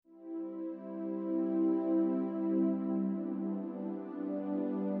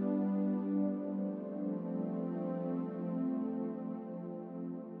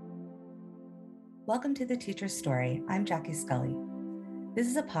Welcome to The Teacher's Story. I'm Jackie Scully. This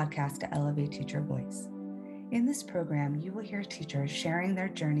is a podcast to elevate teacher voice. In this program, you will hear teachers sharing their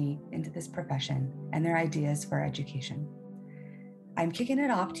journey into this profession and their ideas for education. I'm kicking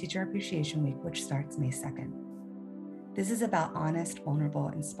it off Teacher Appreciation Week, which starts May 2nd. This is about honest, vulnerable,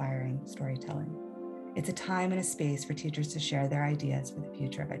 inspiring storytelling. It's a time and a space for teachers to share their ideas for the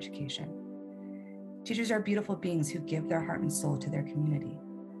future of education. Teachers are beautiful beings who give their heart and soul to their community.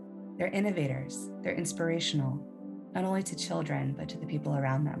 They're innovators, they're inspirational, not only to children, but to the people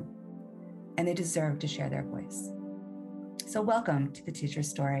around them. And they deserve to share their voice. So welcome to The Teacher's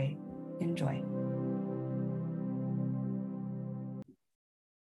Story. Enjoy.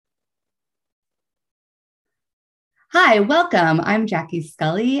 Hi, welcome. I'm Jackie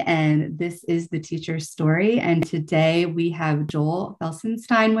Scully, and this is The Teacher's Story. And today we have Joel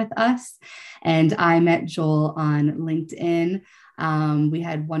Felsenstein with us. And I met Joel on LinkedIn. We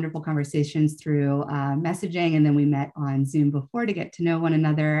had wonderful conversations through messaging, and then we met on Zoom before to get to know one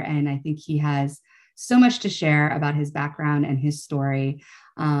another. And I think he has so much to share about his background and his story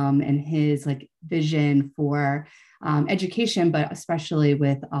and his vision for education, but especially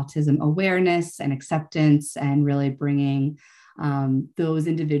with autism awareness and acceptance, and really bringing those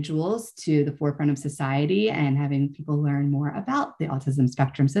individuals to the forefront of society and having people learn more about the autism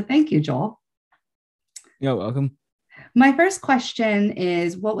spectrum. So thank you, Joel. You're welcome. My first question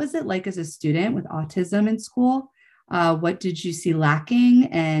is, what was it like as a student with autism in school? What did you see lacking,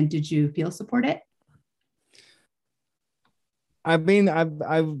 and did you feel supported? I've been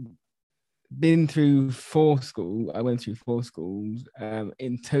through four schools. I went through four schools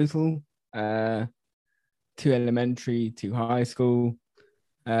in total, 2 elementary, 2 high school.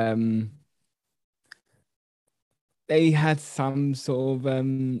 They had some sort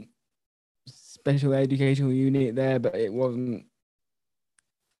of special educational unit there, but it wasn't.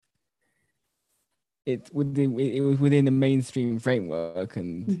 It was within the mainstream framework,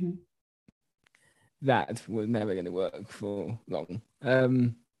 and that was never going to work for long.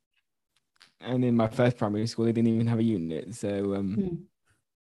 And in my first primary school, they didn't even have a unit, so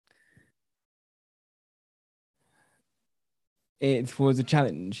it was a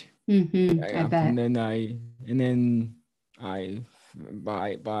challenge. I bet. And then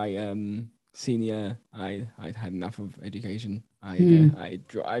by senior, I'd had enough of education. I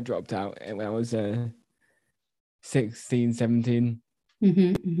dropped out when I was 16, 17.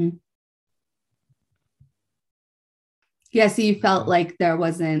 Yeah, so you felt like there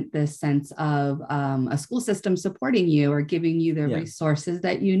wasn't this sense of a school system supporting you or giving you the resources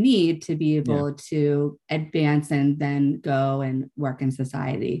that you need to be able to advance and then go and work in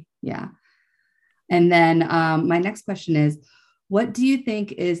society. Yeah. And then my next question is, what do you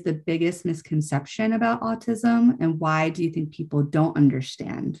think is the biggest misconception about autism, and why do you think people don't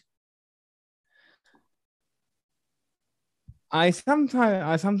understand? I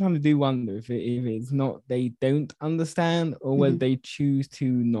sometimes do wonder if it's not they don't understand, or whether they choose to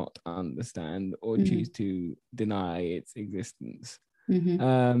not understand or choose to deny its existence.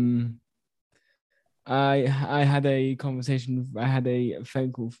 I had a conversation. I had a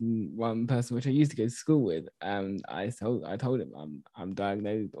phone call from one person which I used to go to school with, and I told him I'm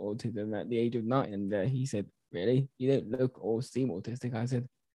diagnosed with autism at the age of 9, and he said, "Really? You don't look or seem autistic." I said,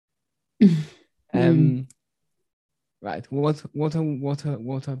 "Right. What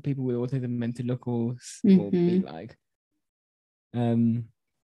are people with autism meant to look or be like?"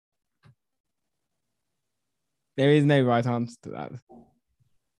 There is no right answer to that.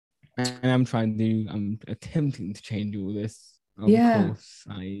 And I'm attempting to change all this. Of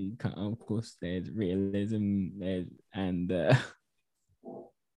course, there's realism,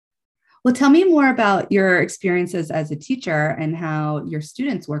 Well, tell me more about your experiences as a teacher and how your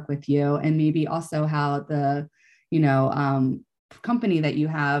students work with you, and maybe also how the, company that you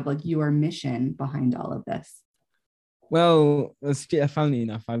have, your mission behind all of this. Well, funnily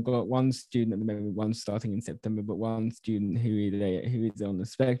enough, I've got one student at the moment, one starting in September, but one student who is on the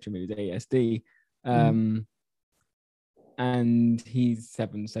spectrum, who's ASD, and he's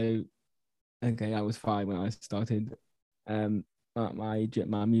 7. So, okay, I was 5 when I started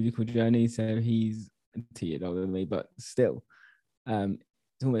my musical journey. So he's 2 years older than me, but still,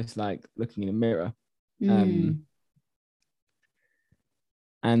 it's almost like looking in a mirror,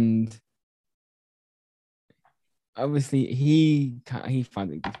 and obviously he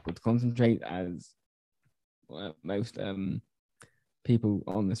finds it difficult to concentrate, as most people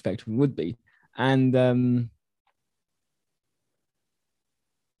on the spectrum would be, and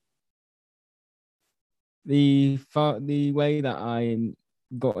the way that I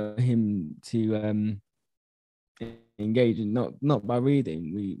got him to engage in, not by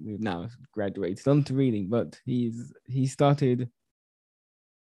reading. We've now graduated onto reading, but I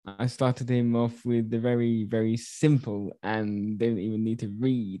started him off with the very, very simple, and don't even need to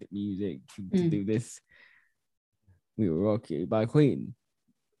read music to do this. We Will Rock You by Queen.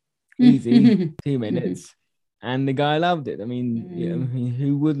 Easy, 2 minutes. And the guy loved it. I mean,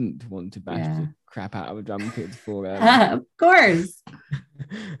 who wouldn't want to bash the crap out of a drum kit for of course.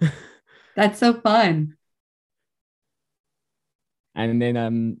 That's so fun. And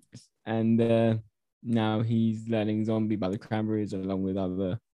then now he's learning Zombie by the Cranberries along with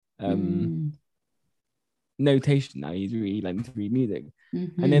other notation. Now he's really learning to read music.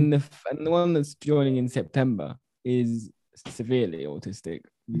 And then the one that's joining in September is severely autistic,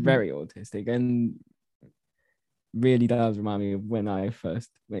 very autistic, and really does remind me of when I first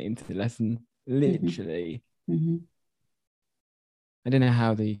went into the lesson. Literally, I don't know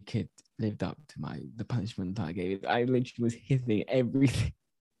how the kid lived up to the punishment I gave. I literally was hitting everything.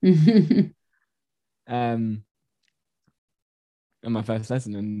 On my first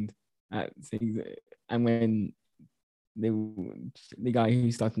lesson, and when the guy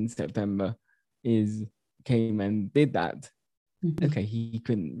who started in September came and did that. Okay, he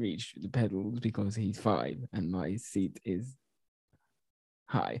couldn't reach the pedals because he's 5 and my seat is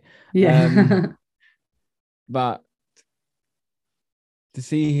high. But to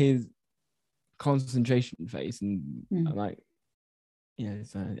see his concentration face, and I'm like,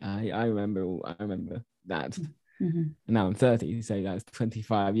 yes, I remember that. And now I'm 30, so that's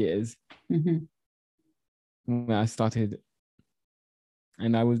 25 years when I started,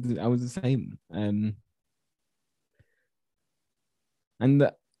 and I was the same.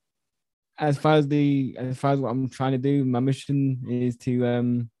 And as far as what I'm trying to do, my mission is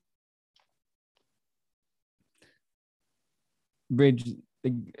to bridge the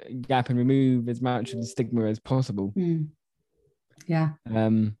gap and remove as much of the stigma as possible.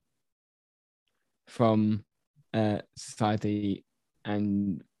 From society,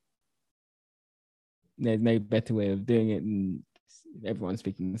 and there's no better way of doing it than everyone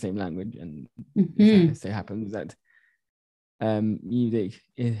speaking the same language. And it so happens that music,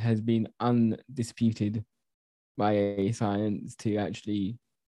 it has been undisputed by a science to actually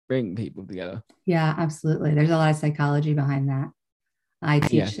bring people together. Yeah, absolutely. There's a lot of psychology behind that. I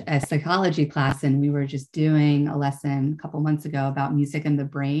teach a psychology class, and we were just doing a lesson a couple months ago about music and the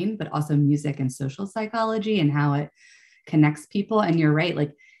brain, but also music and social psychology and how it connects people. And you're right,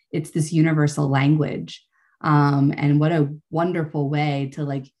 like it's this universal language. And what a wonderful way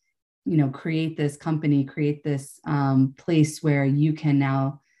to create this company, create this place where you can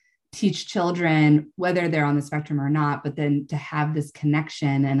now teach children, whether they're on the spectrum or not, but then to have this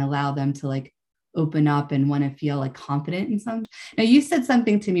connection and allow them to open up and want to feel confident in some. Now, you said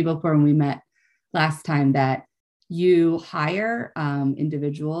something to me before when we met last time that you hire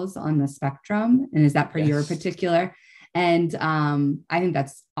individuals on the spectrum. And is that for your particular? And I think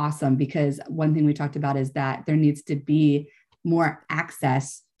that's awesome, because one thing we talked about is that there needs to be more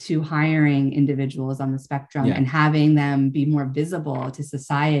access to hiring individuals on the spectrum and having them be more visible to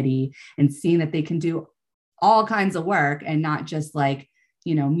society and seeing that they can do all kinds of work and not just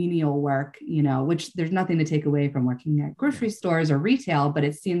menial work, which there's nothing to take away from working at grocery stores or retail. But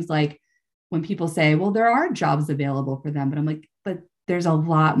it seems like when people say, well, there are jobs available for them, but I'm like, but there's a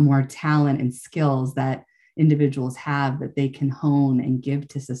lot more talent and skills that individuals have that they can hone and give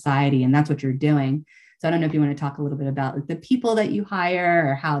to society. And that's what you're doing. So I don't know if you want to talk a little bit about the people that you hire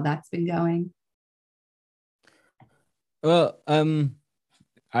or how that's been going. Well, I've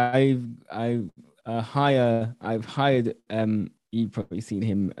hired you've probably seen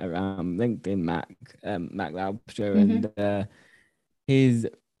him around LinkedIn, Mac Laubscher, and he's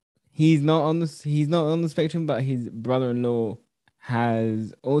not on the spectrum, but his brother-in-law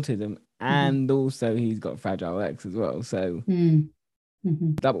has autism, and also he's got Fragile X as well. So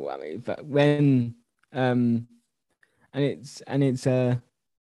double whammy. But when and it's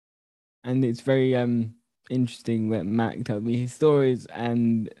very interesting when Mac told me his stories,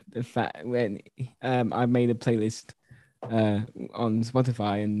 and the fact when I made a playlist on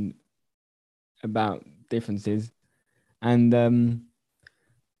Spotify and about differences, and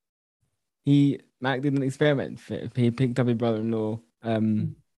Mac did an experiment. He picked up his brother-in-law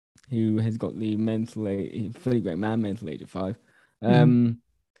who has got the mental age, fully grown man mental age of 5, and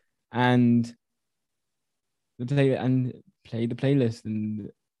played the playlist,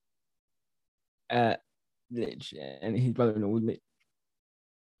 and his brother-in-law was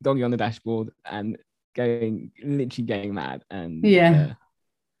doggy on the dashboard and literally getting mad. And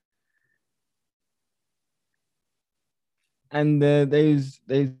those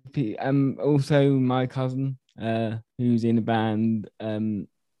also my cousin who's in a band,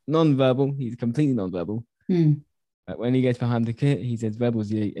 non-verbal. He's completely non-verbal. But when he gets behind the kit, he says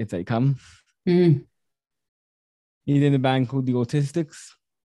verbals as they come. He's in a band called the Autistics.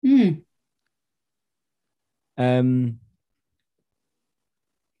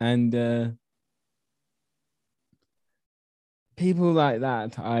 And people like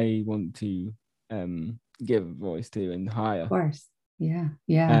that I want to give a voice to and hire. Of course. Yeah.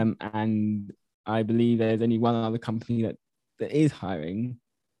 Yeah. And I believe there's only one other company that is hiring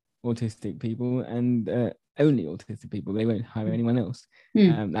autistic people, and only autistic people. They won't hire anyone else.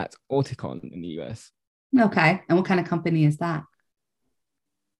 That's Auticon in the US. Okay. And what kind of company is that?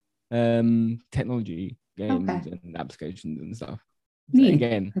 Technology, games, and applications and stuff. Neat. So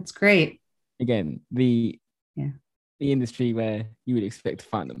again, that's great. Again, the industry where you would expect to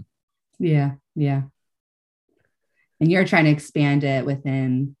find them. Yeah. And you're trying to expand it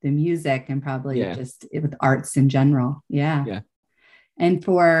within the music and probably just with arts in general. Yeah. And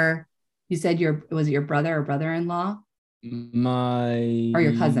you said was it your brother or brother-in-law? Or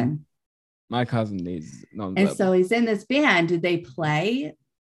your cousin? My cousin is non-verbal. And so he's in this band. Did they play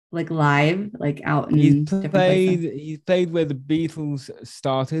like live, like out in different places? He's played where the Beatles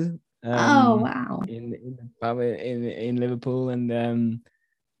started. Oh wow! In Liverpool, and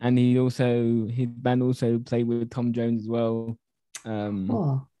his band also played with Tom Jones as well.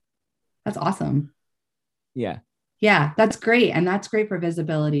 Cool. That's awesome. Yeah, that's great, and that's great for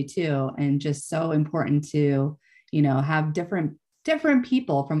visibility too, and just so important to have different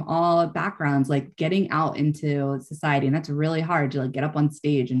people from all backgrounds like getting out into society, and that's really hard to like get up on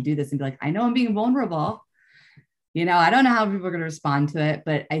stage and do this and be like, I know I'm being vulnerable. I don't know how people are going to respond to it,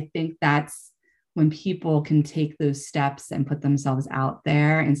 but I think that's when people can take those steps and put themselves out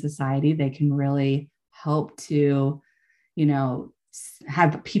there in society, they can really help to,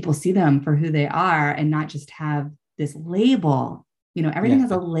 have people see them for who they are and not just have this label. Everything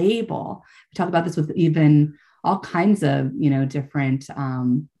has a label. We talk about this with even all kinds of, different,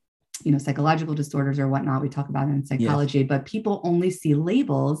 psychological disorders or whatnot. We talk about it in psychology, but people only see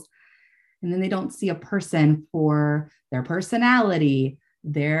labels. And then they don't see a person for their personality,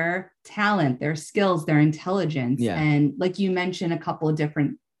 their talent, their skills, their intelligence. And like you mentioned, a couple of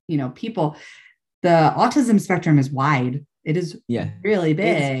different, people, the autism spectrum is wide. It is really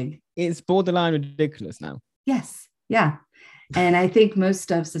big. It's borderline ridiculous now. Yes. Yeah. And I think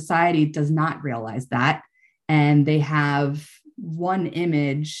most of society does not realize that. And they have one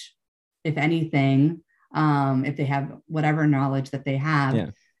image, if anything, if they have whatever knowledge that they have. Yeah.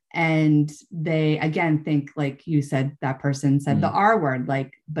 And they, again, think, like you said, that person said the R word,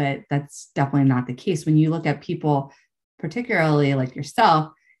 but that's definitely not the case. When you look at people, particularly like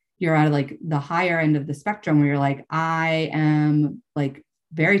yourself, you're at like the higher end of the spectrum where you're like, I am like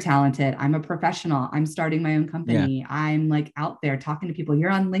very talented. I'm a professional. I'm starting my own company. Yeah. I'm like out there talking to people.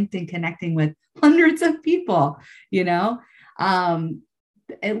 You're on LinkedIn connecting with hundreds of people,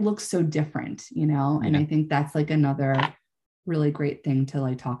 it looks so different, and I think that's like another really great thing to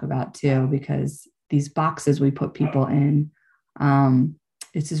like talk about too, because these boxes we put people in,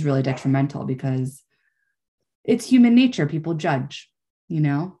 it's just really detrimental because it's human nature. People judge,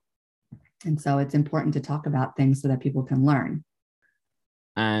 and so it's important to talk about things so that people can learn.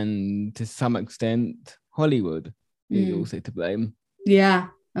 And to some extent, Hollywood is also to blame. Yeah.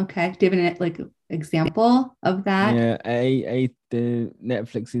 Okay. Do you have an example of that? Yeah. The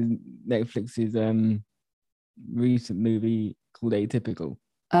Netflix's recent movie called Atypical.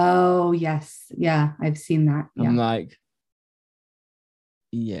 Oh yes. Yeah. I've seen that. I'm like,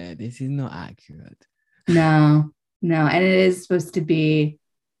 this is not accurate. No. And it is supposed to be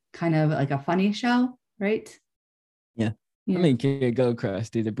kind of like a funny show, right? Yeah. I mean,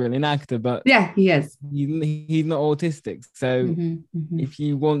 Gilchrist is a brilliant actor, but he is. He's not autistic. So if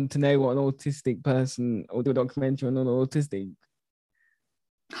you want to know what an autistic person, or do a documentary on an autistic,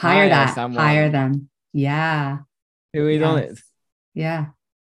 hire them. Yeah. Who is on it? Yeah.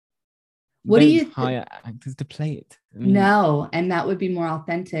 What do you hire actors to play it? No, and that would be more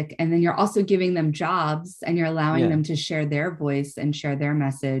authentic. And then you're also giving them jobs and you're allowing them to share their voice and share their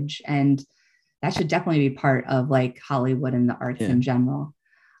message. And that should definitely be part of like Hollywood and the arts in general.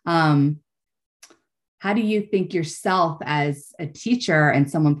 How do you think yourself as a teacher and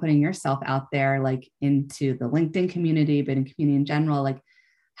someone putting yourself out there, like into the LinkedIn community, but in community in general, like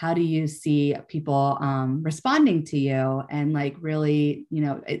how do you see people responding to you? And like really,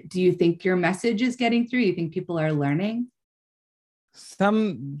 do you think your message is getting through? You think people are learning?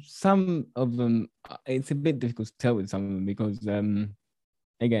 Some of them, it's a bit difficult to tell with some of them because,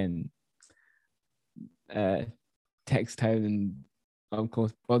 again, text tone and of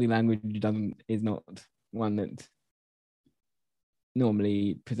course body language is not one that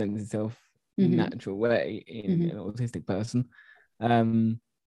normally presents itself in a natural way in an autistic person.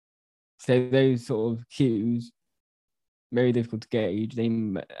 So those sort of cues, very difficult to gauge. They,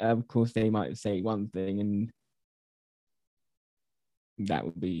 of course, they might say one thing and that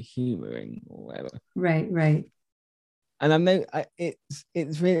would be humoring or whatever. Right. And I know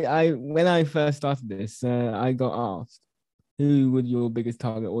it's really, when I first started this, I got asked, who would your biggest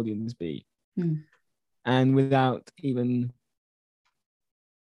target audience be? And without even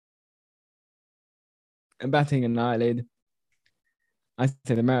batting an eyelid, I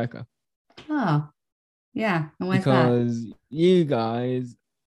said America. Oh, yeah. And why is that? Because you guys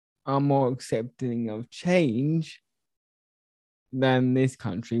are more accepting of change than this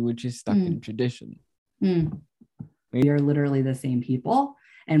country, which is stuck in tradition. We are literally the same people.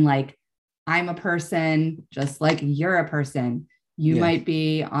 And like, I'm a person just like you're a person. You might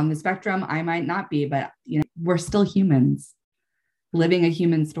be on the spectrum, I might not be, but you know, we're still humans living a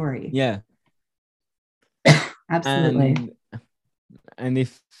human story. Yeah. Absolutely. And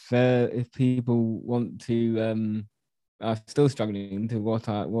if people want to are still struggling to what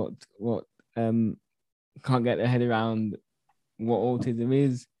can't get their head around what autism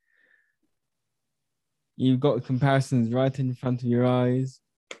is, you've got comparisons right in front of your eyes.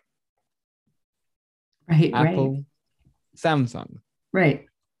 Right. Apple, Samsung. Right.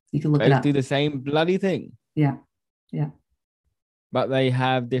 You can look Both it up. do the same bloody thing. Yeah. But they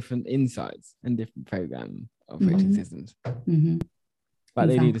have different insights and different program operating systems. But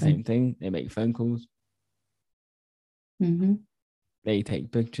they do the same thing. They make phone calls. They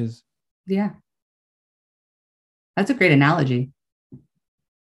take pictures. Yeah. That's a great analogy.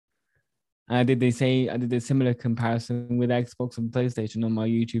 I did a similar comparison with Xbox and PlayStation on my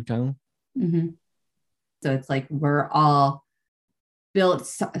YouTube channel. So it's like we're all built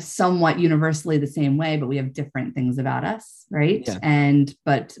somewhat universally the same way, but we have different things about us, right? Yeah.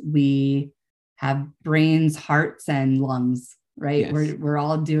 But we have brains, hearts, and lungs, right? Yes. We're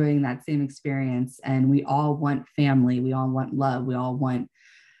all doing that same experience, and we all want family. We all want love. We all want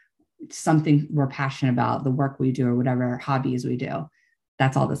something we're passionate about, the work we do or whatever hobbies we do.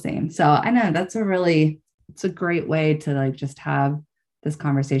 That's all the same. So I know it's a great way to like just have this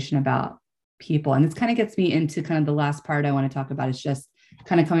conversation about people. And this kind of gets me into kind of the last part I want to talk about is just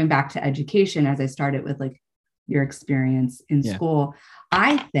kind of coming back to education as I started with like your experience in school.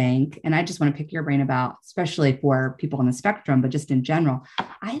 I think, and I just want to pick your brain about, especially for people on the spectrum, but just in general,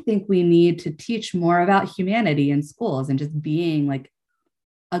 I think we need to teach more about humanity in schools and just being like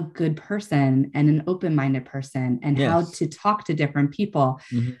a good person and an open-minded person and how to talk to different people.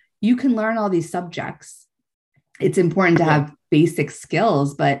 You can learn all these subjects. It's important to have basic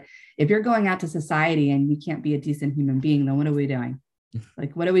skills, but if you're going out to society and you can't be a decent human being, then what are we doing?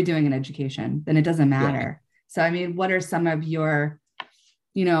 Like, what are we doing in education? Then it doesn't matter. So, I mean, what are some of your,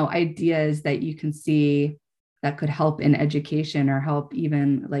 ideas that you can see that could help in education or help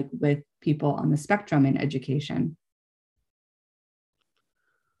even like with people on the spectrum in education?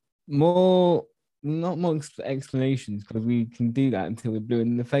 Not more explanations, because we can do that until we're blue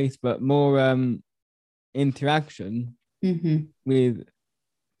in the face, but more interaction with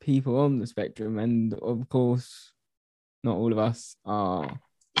people on the spectrum. And of course, not all of us are.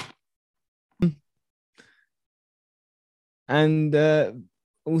 And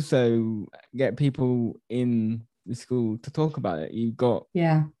also get people in the school to talk about it. You've got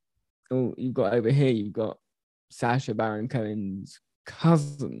over here, you've got Sacha Baron Cohen's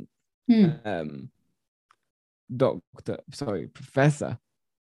cousin, Professor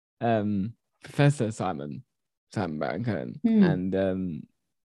Simon Baron Cohen, and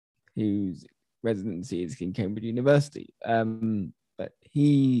whose residency is in Cambridge University. But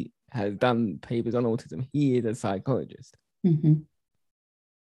he has done papers on autism. He is a psychologist.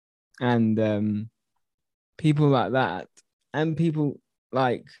 And people like that, and people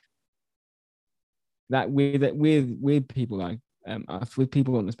like that with people like us, with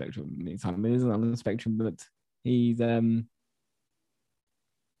people on the spectrum. I mean, Simon isn't on the spectrum, but he's done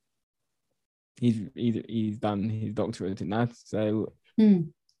his doctorate in that. So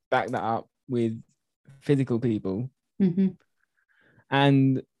back that up with physical people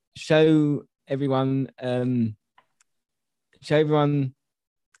and show everyone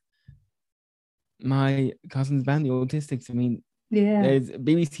my cousin's band, the Autistics. I mean, there's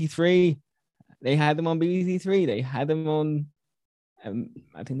BBC Three. They had them on BBC Three. They had them on. I think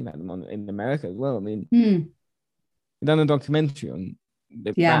they've had them on in America as well. I mean, they've done a documentary on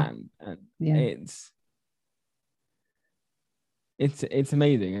the band, and it's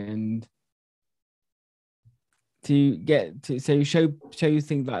amazing. And to get to show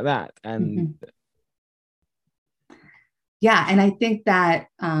things like that, and Yeah. And I think that,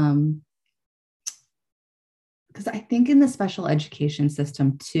 because I think in the special education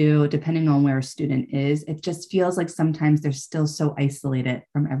system too, depending on where a student is, it just feels like sometimes they're still so isolated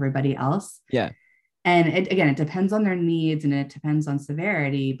from everybody else. Yeah. And again, it depends on their needs and it depends on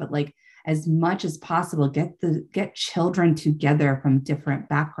severity, but like as much as possible, get children together from different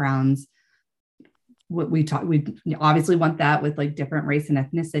backgrounds. What we obviously want that with like different race and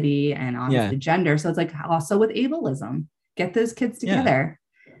ethnicity and obviously gender. So it's like also with ableism, get those kids together.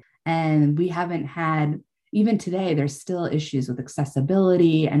 And we haven't had, even today, there's still issues with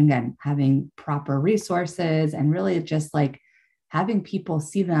accessibility and again, having proper resources and really just like having people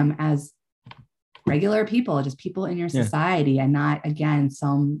see them as regular people, just people in your society and not, again,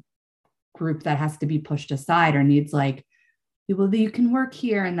 some group that has to be pushed aside or needs like, well, you can work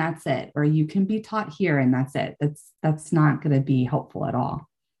here and that's it, or you can be taught here and that's it. That's not going to be helpful at all.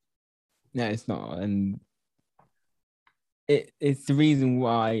 No, it's not. And it's the reason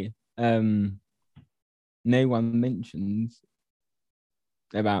why no one mentions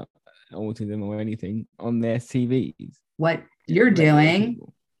about autism or anything on their CVs. What you're doing,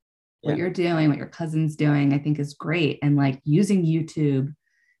 what your cousin's doing, I think is great. And like using YouTube,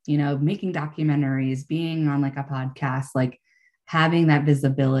 making documentaries, being on like a podcast, like having that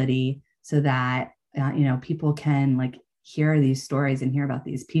visibility so that, people can like hear these stories and hear about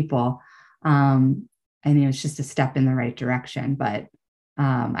these people. It's just a step in the right direction. But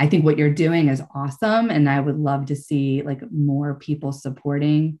I think what you're doing is awesome. And I would love to see like more people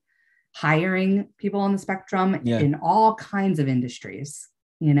supporting hiring people on the spectrum in all kinds of industries,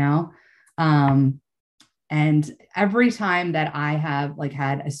 and every time that I have like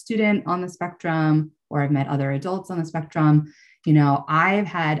had a student on the spectrum or I've met other adults on the spectrum, I've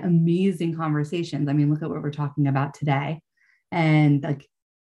had amazing conversations. I mean, look at what we're talking about today. And like,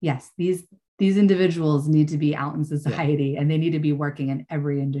 yes, these individuals need to be out in society and they need to be working in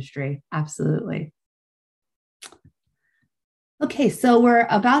every industry. Absolutely. Okay, so we're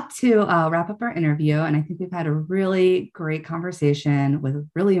about to wrap up our interview, and I think we've had a really great conversation with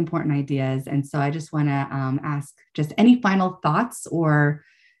really important ideas. And so I just want to ask just any final thoughts or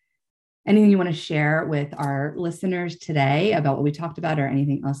anything you want to share with our listeners today about what we talked about or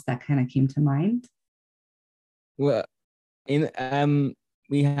anything else that kind of came to mind. Well,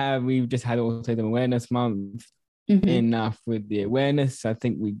 we've just had Autism Awareness Month. Enough with the awareness. I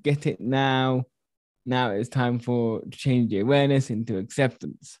think we get it now. Now it's time for change the awareness into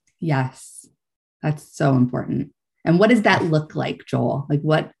acceptance. Yes, that's so important. And what does that look like, Joel? Like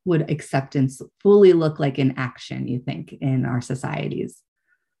what would acceptance fully look like in action, you think, in our societies?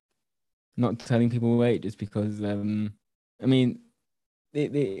 Not turning people away just because,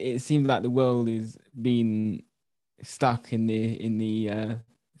 it seems like the world is being stuck in the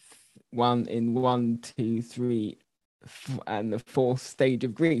 1, 2, 3, and the 4th stage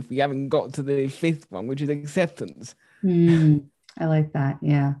of grief. We haven't got to the 5th one, which is acceptance. I like that.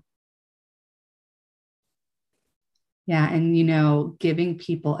 Yeah. And giving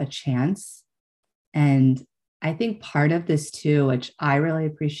people a chance. And I think part of this too, which I really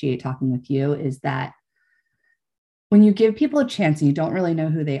appreciate talking with you, is that when you give people a chance and you don't really know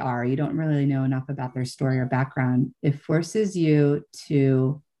who they are, you don't really know enough about their story or background, it forces you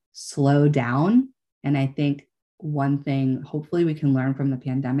to slow down. And I think one thing hopefully we can learn from the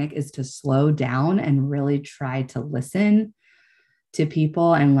pandemic is to slow down and really try to listen to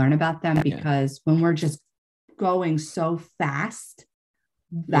people and learn about them, because when we're just going so fast,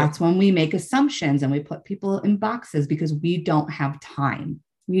 that's when we make assumptions and we put people in boxes because we don't have time.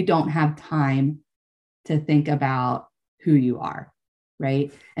 We don't have time to think about who you are,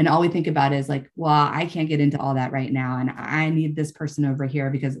 right? And all we think about is like, well, I can't get into all that right now. And I need this person over here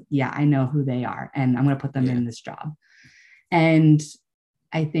because, I know who they are and I'm going to put them in this job. And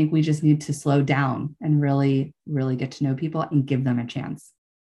I think we just need to slow down and really, really get to know people and give them a chance.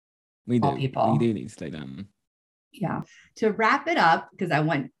 We do need to slow down. Yeah. To wrap it up, because I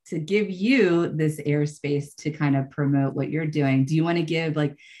want to give you this airspace to kind of promote what you're doing. Do you want to give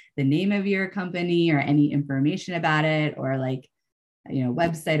like the name of your company or any information about it, or like,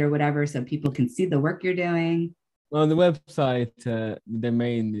 website or whatever, so people can see the work you're doing? Well, the website, the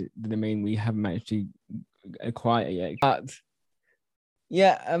domain we haven't actually acquired yet. But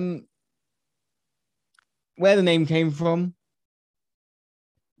where the name came from,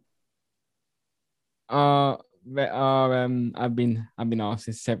 I've been asked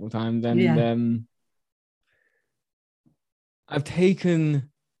this several times, and I've taken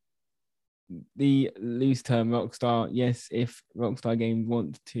the loose term Rockstar. Yes, if Rockstar Games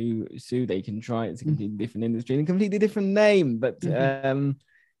want to sue, they can try. It's a completely different industry and a completely different name, but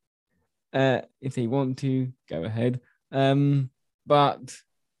if they want to, go ahead. But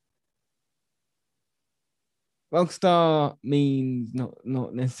rockstar means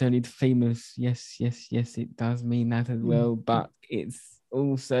not necessarily famous. Yes, it does mean that as well. But it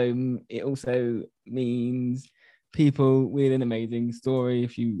also means people with an amazing story.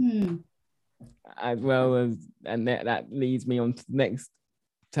 If you as well as, and that leads me on to the next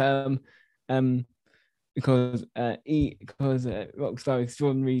term, because rockstar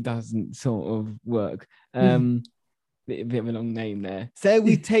extraordinary doesn't sort of work. Bit of a long name there. So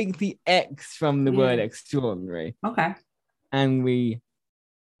we take the X from the word extraordinary. Okay. And we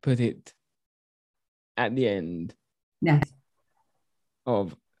put it at the end. Yes.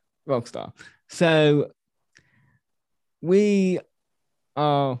 Of rockstar. So we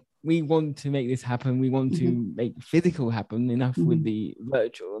want to make this happen. We want to make physical happen. Enough with the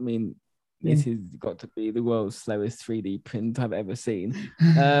virtual. I mean, this has got to be the world's slowest 3D print I've ever seen.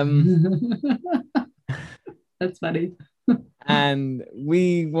 That's funny. And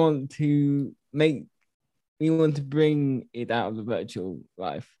we want to bring it out of the virtual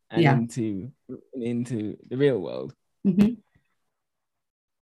life and into the real world.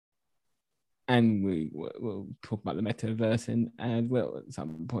 And we'll talk about the metaverse as well at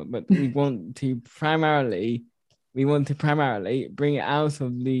some point. But we want to primarily bring it out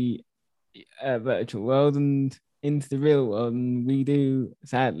of the virtual world and into the real world. And we do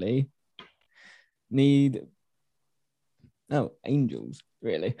sadly need angels,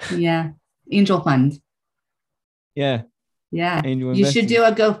 really. Yeah, angel fund. Yeah. Angel you should do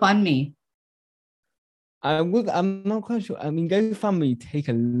a GoFundMe. I'm not quite sure. I mean, GoFundMe take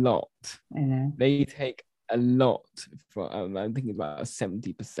a lot. I know. They take a lot. From I think it's about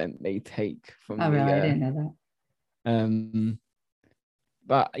 70% they take from. Oh, really? I didn't know that.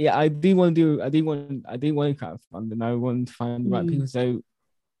 But yeah, I do want to crowdfund, and I want to find the right people. So,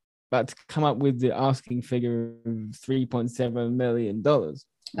 but to come up with the asking figure of $3.7 million. Oh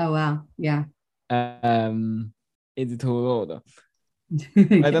wow! Yeah. Is a tall order.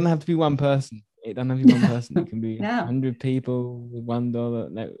 It doesn't have to be one person. It doesn't have to be one person. It can be 100 people with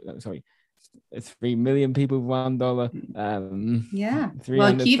 $1. No, sorry. It's 3 million people with $1. Yeah.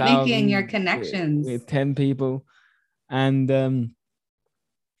 Well, keep making your connections with 10 people. And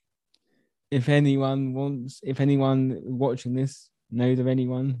if anyone watching this knows of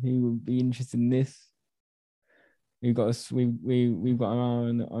anyone who would be interested in this, we've got our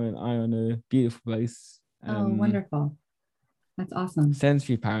eye on a beautiful place. Wonderful. That's awesome.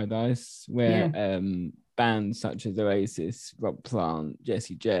 Sensory Paradise, where bands such as Oasis, Rob Plant,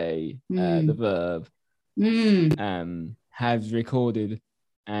 Jessie J, The Verve has recorded.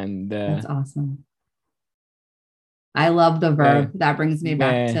 And that's awesome. I love The Verve. That brings me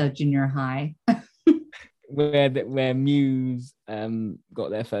back to junior high. where Muse got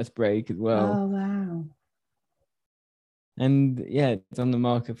their first break as well. Oh wow. And it's on the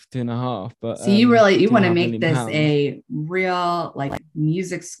market for 2.5. But so you want to make this a real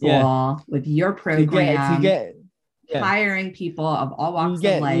music school with your program, hiring people of all walks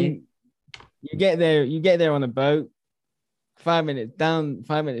of life. You get there on a boat. 5 minutes down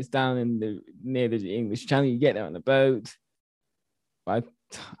near the English Channel. You get there on a boat. By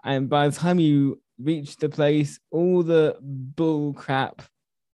the time you reach the place, all the bull crap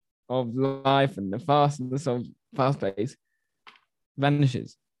of life and the fastness of fast pace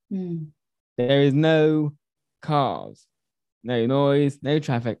vanishes. There is no cars, no noise, no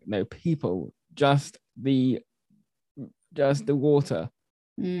traffic, no people, just the water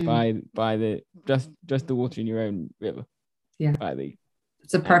by the just the water in your own river.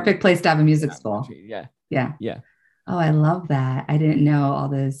 It's a perfect place to have a music school. Yeah. Oh, I love that. I didn't know all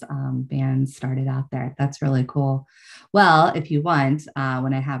those bands started out there. That's really cool. Well, if you want,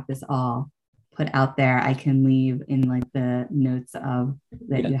 when I have this all put out there, I can leave in the notes of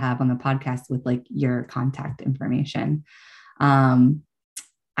that you have on the podcast with your contact information.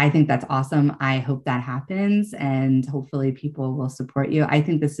 I think that's awesome. I hope that happens, and hopefully people will support you. I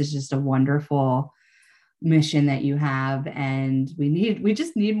think this is just a wonderful mission that you have, and we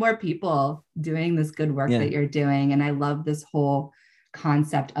just need more people doing this good work that you're doing. And I love this whole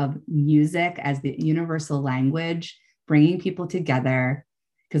concept of music as the universal language, bringing people together,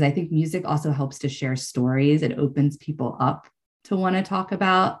 because I think music also helps to share stories. It opens people up to want to talk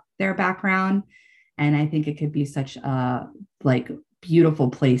about their background. And I think it could be such a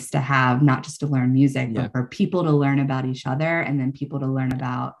beautiful place to have, not just to learn music, but for people to learn about each other, and then people to learn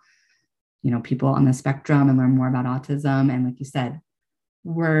about people on the spectrum and learn more about autism. And like you said,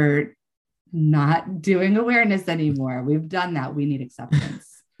 we're not doing awareness anymore. We've done that. We need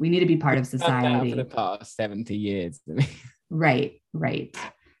acceptance. We need to be part of society. For the past 70 years. Right.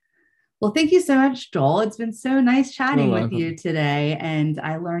 Well, thank you so much, Joel. It's been so nice You're chatting with you welcome. today. And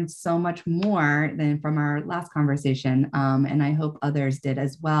I learned so much more than from our last conversation. And I hope others did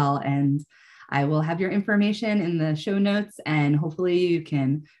as well. And I will have your information in the show notes. And hopefully you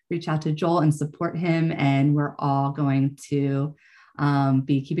can reach out to Joel and support him. And we're all going to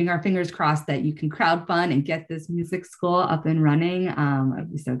be keeping our fingers crossed that you can crowdfund and get this music school up and running.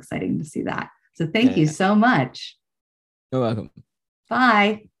 It'd be so exciting to see that. So thank you Yeah, so much. you're welcome.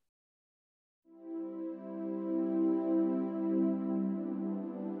 Bye.